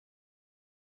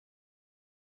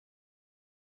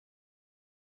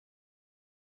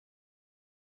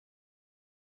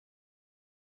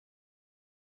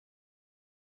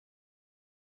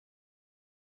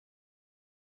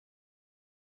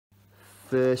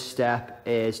first step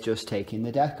is just taking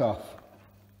the deck off.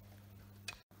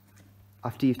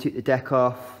 After you've took the deck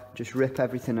off, just rip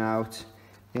everything out.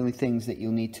 The only things that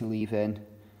you'll need to leave in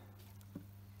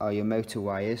are your motor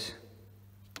wires,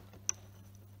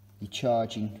 your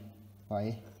charging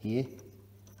wire here,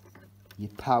 your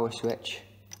power switch.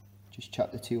 Just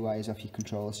chop the 2 wires off your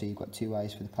controller so you've got 2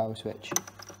 wires for the power switch.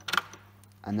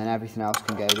 And then everything else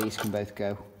can go, these can both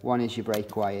go. One is your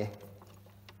brake wire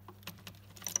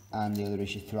and the other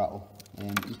is your throttle.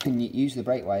 You can use the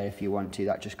brake wire if you want to,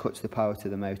 that just cuts the power to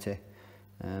the motor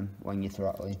when you're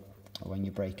throttling, or when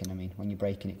you're braking I mean. When you're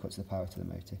braking it cuts the power to the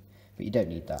motor, but you don't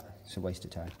need that, it's a waste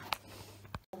of time.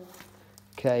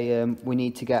 Okay, we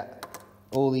need to get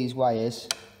all these wires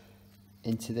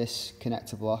into this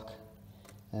connector block,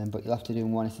 but you'll have to do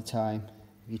them one at a time.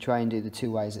 If you try and do the 2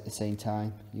 wires at the same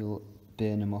time, you'll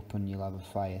burn them up and you'll have a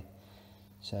fire.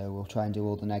 So we'll try and do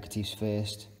all the negatives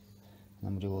first, and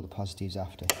then we'll do all the positives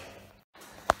after.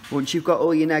 Once you've got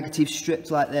all your negatives stripped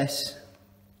like this,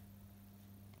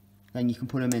 then you can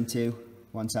put them into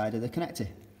one side of the connector.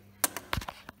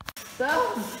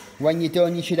 When you're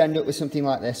done, you should end up with something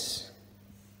like this.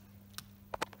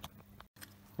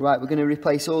 Right, we're going to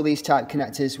replace all these type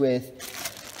connectors with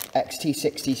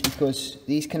XT60s because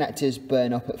these connectors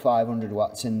burn up at 500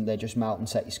 watts and they just melt and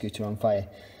set your scooter on fire.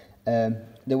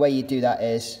 The way you do that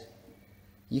is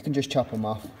you can just chop them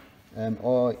off,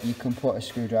 or you can put a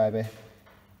screwdriver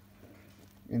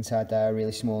inside there, a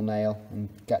really small nail, and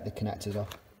get the connectors off.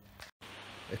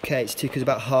 Okay, it's took us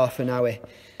about half an hour.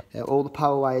 All the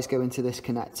power wires go into this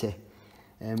connector.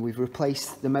 We've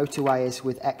replaced the motor wires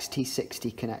with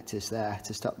XT60 connectors there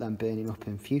to stop them burning up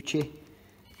in future.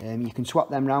 You can swap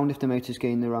them round if the motor's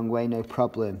going the wrong way, no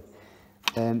problem.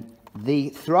 The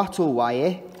throttle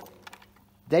wire,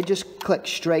 they just click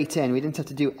straight in. We didn't have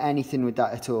to do anything with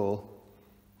that at all.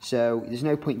 So there's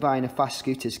no point buying a fast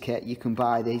scooters kit. You can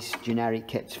buy these generic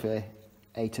kits for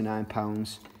 £8 or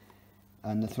 £9,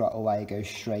 and the throttle wire goes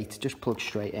straight, just plugs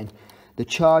straight in. The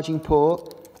charging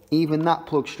port, even that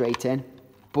plugs straight in,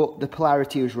 but the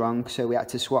polarity was wrong, so we had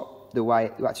to swap the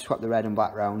wire, we had to swap the red and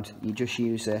black round. You just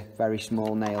use a very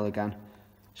small nail again,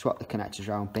 swap the connectors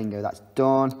round, bingo, that's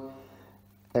done.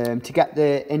 To get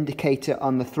the indicator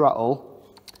on the throttle,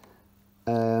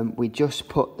 we just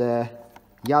put the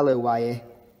yellow wire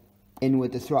in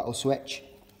with the throttle switch.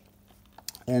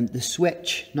 The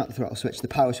switch, not the throttle switch, the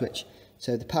power switch.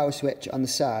 So the power switch on the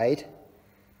side,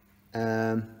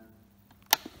 that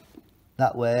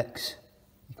works.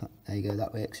 There you go,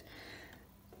 that works.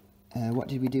 What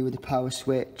did we do with the power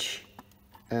switch?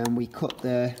 We cut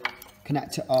the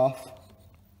connector off,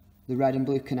 the red and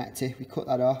blue connector, we cut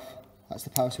that off, that's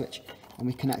the power switch, and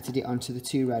we connected it onto the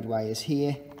 2 red wires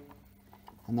here,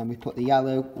 and then we put the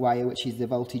yellow wire, which is the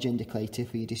voltage indicator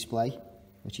for your display,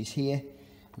 which is here.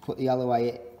 We put the yellow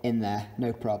wire in there,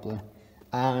 no problem.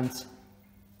 And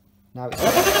now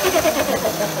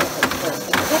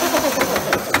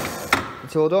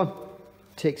it's all done.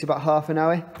 Takes about half an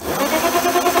hour.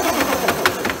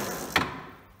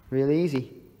 Really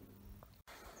easy.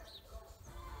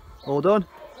 All done.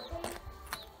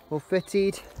 All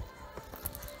fitted.